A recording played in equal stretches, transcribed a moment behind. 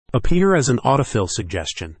Appear as an autofill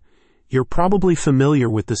suggestion. You're probably familiar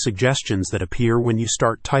with the suggestions that appear when you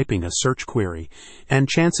start typing a search query, and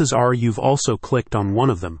chances are you've also clicked on one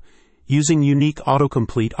of them. Using unique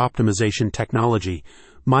autocomplete optimization technology,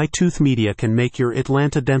 MyTooth Media can make your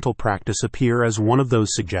Atlanta dental practice appear as one of those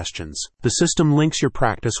suggestions. The system links your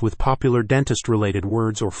practice with popular dentist-related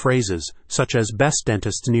words or phrases, such as Best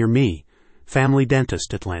Dentists Near Me, Family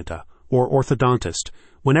Dentist Atlanta, or Orthodontist.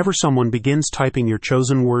 Whenever someone begins typing your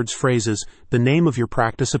chosen words phrases, the name of your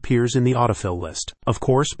practice appears in the autofill list. Of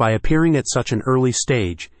course, by appearing at such an early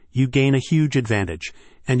stage, you gain a huge advantage,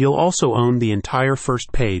 and you'll also own the entire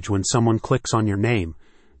first page when someone clicks on your name.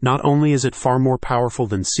 Not only is it far more powerful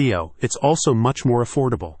than SEO, it's also much more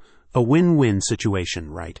affordable. A win-win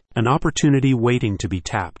situation, right? An opportunity waiting to be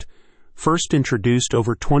tapped. First introduced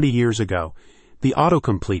over 20 years ago, the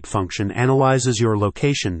autocomplete function analyzes your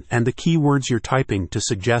location and the keywords you're typing to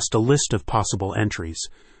suggest a list of possible entries.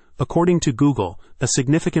 According to Google, a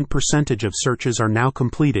significant percentage of searches are now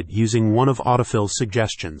completed using one of autofill's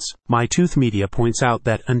suggestions. MyTooth Media points out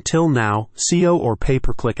that until now, SEO or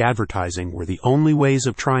pay-per-click advertising were the only ways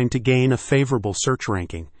of trying to gain a favorable search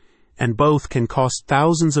ranking, and both can cost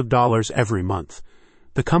thousands of dollars every month.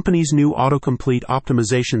 The company's new autocomplete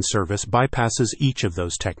optimization service bypasses each of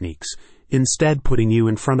those techniques, instead putting you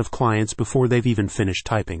in front of clients before they've even finished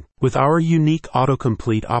typing. With our unique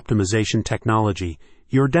autocomplete optimization technology,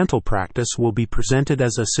 your dental practice will be presented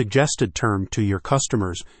as a suggested term to your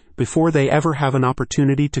customers before they ever have an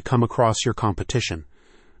opportunity to come across your competition.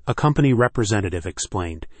 A company representative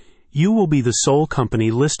explained, "You will be the sole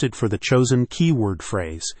company listed for the chosen keyword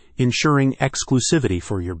phrase, ensuring exclusivity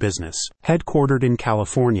for your business." Headquartered in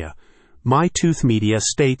California, MyTooth Media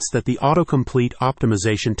states that the autocomplete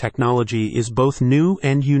optimization technology is both new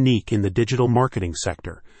and unique in the digital marketing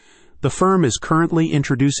sector. The firm is currently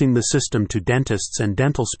introducing the system to dentists and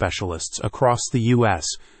dental specialists across the U.S.,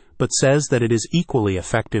 but says that it is equally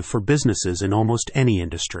effective for businesses in almost any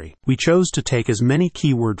industry. "We chose to take as many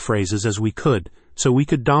keyword phrases as we could so we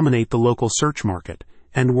could dominate the local search market,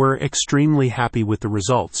 and we're extremely happy with the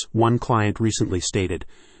results," one client recently stated.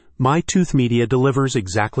 MyTooth Media delivers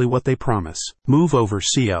exactly what they promise. Move over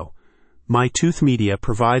SEO. MyTooth Media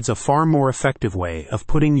provides a far more effective way of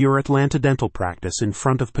putting your Atlanta dental practice in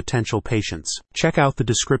front of potential patients. Check out the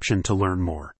description to learn more.